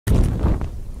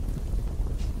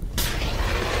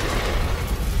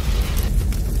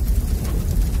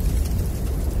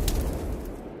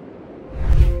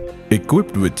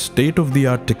Equipped with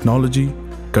state-of-the-art technology,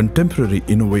 contemporary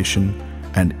innovation,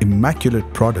 and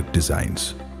immaculate product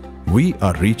designs, we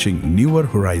are reaching newer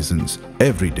horizons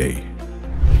every day.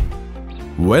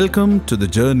 Welcome to the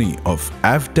journey of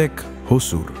Avtech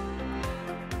Hosur.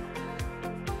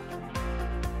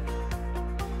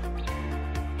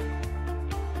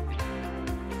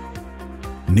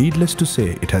 Needless to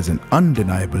say, it has an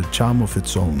undeniable charm of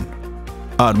its own.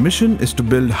 Our mission is to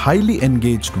build highly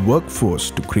engaged workforce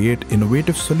to create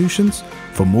innovative solutions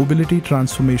for mobility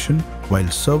transformation while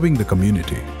serving the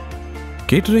community.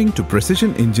 Catering to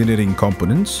precision engineering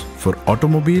components for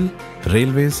automobile,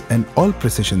 railways and all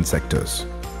precision sectors.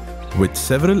 With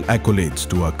several accolades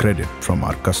to our credit from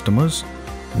our customers,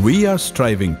 we are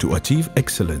striving to achieve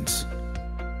excellence.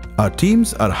 Our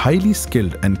teams are highly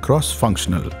skilled and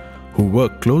cross-functional who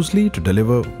work closely to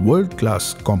deliver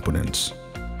world-class components.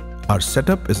 Our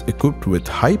setup is equipped with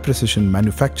high-precision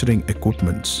manufacturing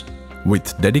equipments,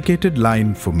 with dedicated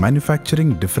line for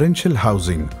manufacturing differential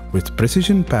housing with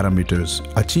precision parameters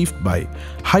achieved by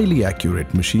highly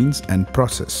accurate machines and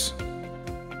process.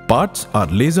 Parts are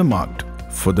laser marked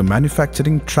for the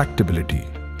manufacturing tractability.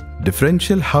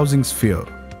 Differential housing sphere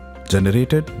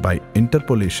generated by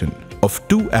interpolation of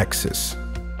 2 axes.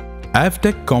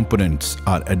 Avtech components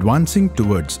are advancing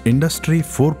towards Industry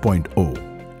 4.0.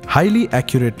 Highly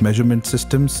accurate measurement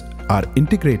systems are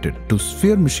integrated to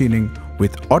sphere machining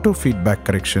with auto feedback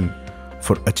correction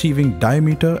for achieving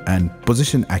diameter and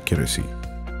position accuracy.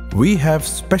 We have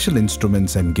special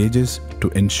instruments and gauges to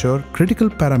ensure critical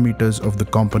parameters of the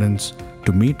components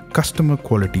to meet customer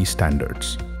quality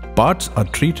standards. Parts are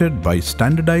treated by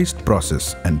standardized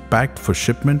process and packed for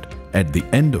shipment at the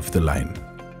end of the line.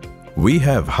 We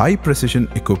have high precision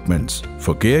equipments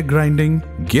for gear grinding,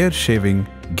 gear shaving,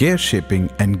 gear shaping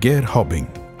and gear hobbing.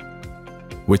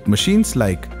 With machines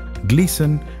like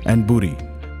Gleason and Buri.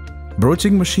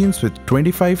 Broaching machines with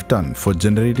 25 ton for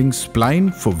generating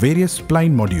spline for various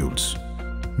spline modules.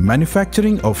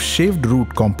 Manufacturing of shaved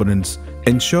root components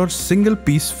ensures single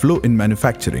piece flow in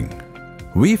manufacturing.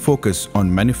 We focus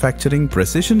on manufacturing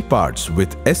precision parts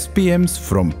with SPMs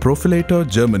from Profilator,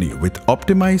 Germany with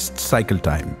optimized cycle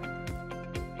time.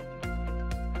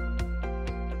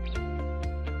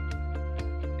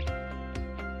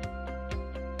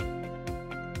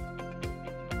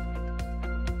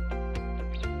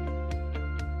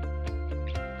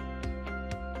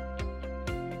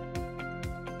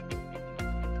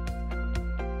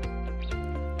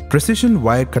 Precision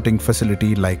wire cutting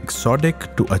facility like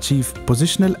SODEC to achieve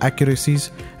positional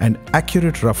accuracies and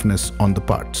accurate roughness on the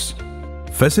parts.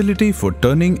 Facility for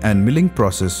turning and milling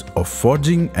process of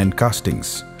forging and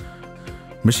castings.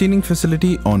 Machining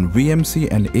facility on VMC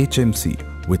and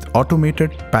HMC with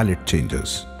automated pallet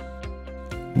changers.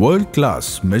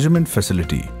 World-class measurement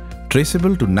facility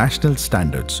traceable to national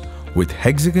standards with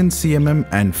hexagon CMM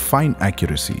and fine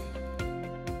accuracy.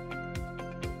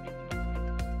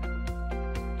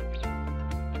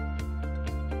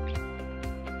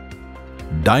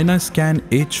 Dynascan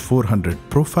H400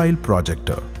 profile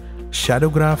projector,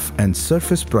 shadowgraph and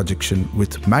surface projection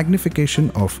with magnification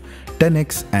of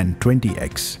 10x and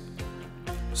 20x.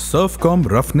 Surfcom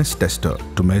roughness tester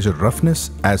to measure roughness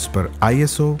as per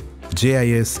ISO,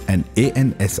 JIS and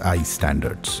ANSI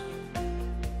standards.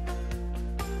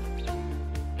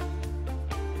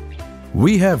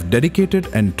 We have dedicated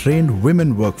and trained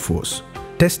women workforce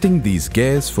testing these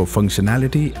gears for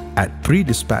functionality at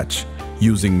pre-dispatch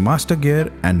using master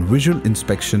gear and visual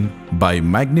inspection by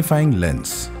magnifying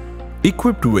lens.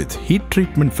 Equipped with heat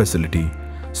treatment facility,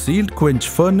 sealed quench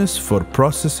furnace for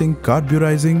processing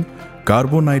carburizing,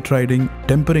 carbonitriding,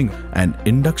 tempering and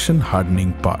induction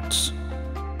hardening parts.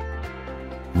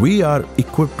 We are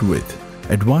equipped with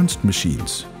advanced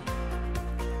machines.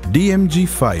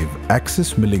 DMG5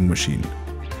 axis milling machine,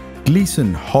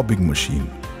 Gleason hobbing machine,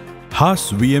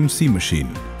 Haas VMC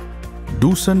machine,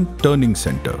 Doosan turning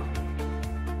center.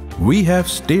 We have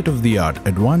state-of-the-art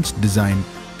advanced design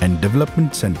and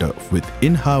development center with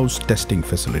in-house testing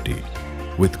facility,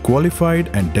 with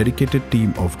qualified and dedicated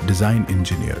team of design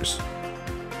engineers.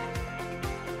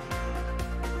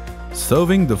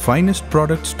 Serving the finest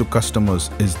products to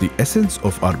customers is the essence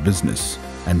of our business,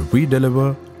 and we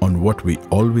deliver on what we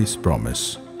always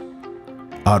promise.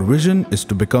 Our vision is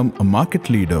to become a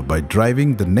market leader by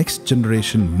driving the next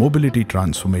generation mobility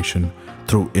transformation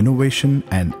through innovation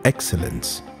and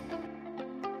excellence.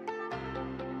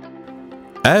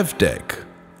 Avtech,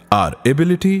 our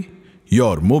ability,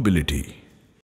 your mobility.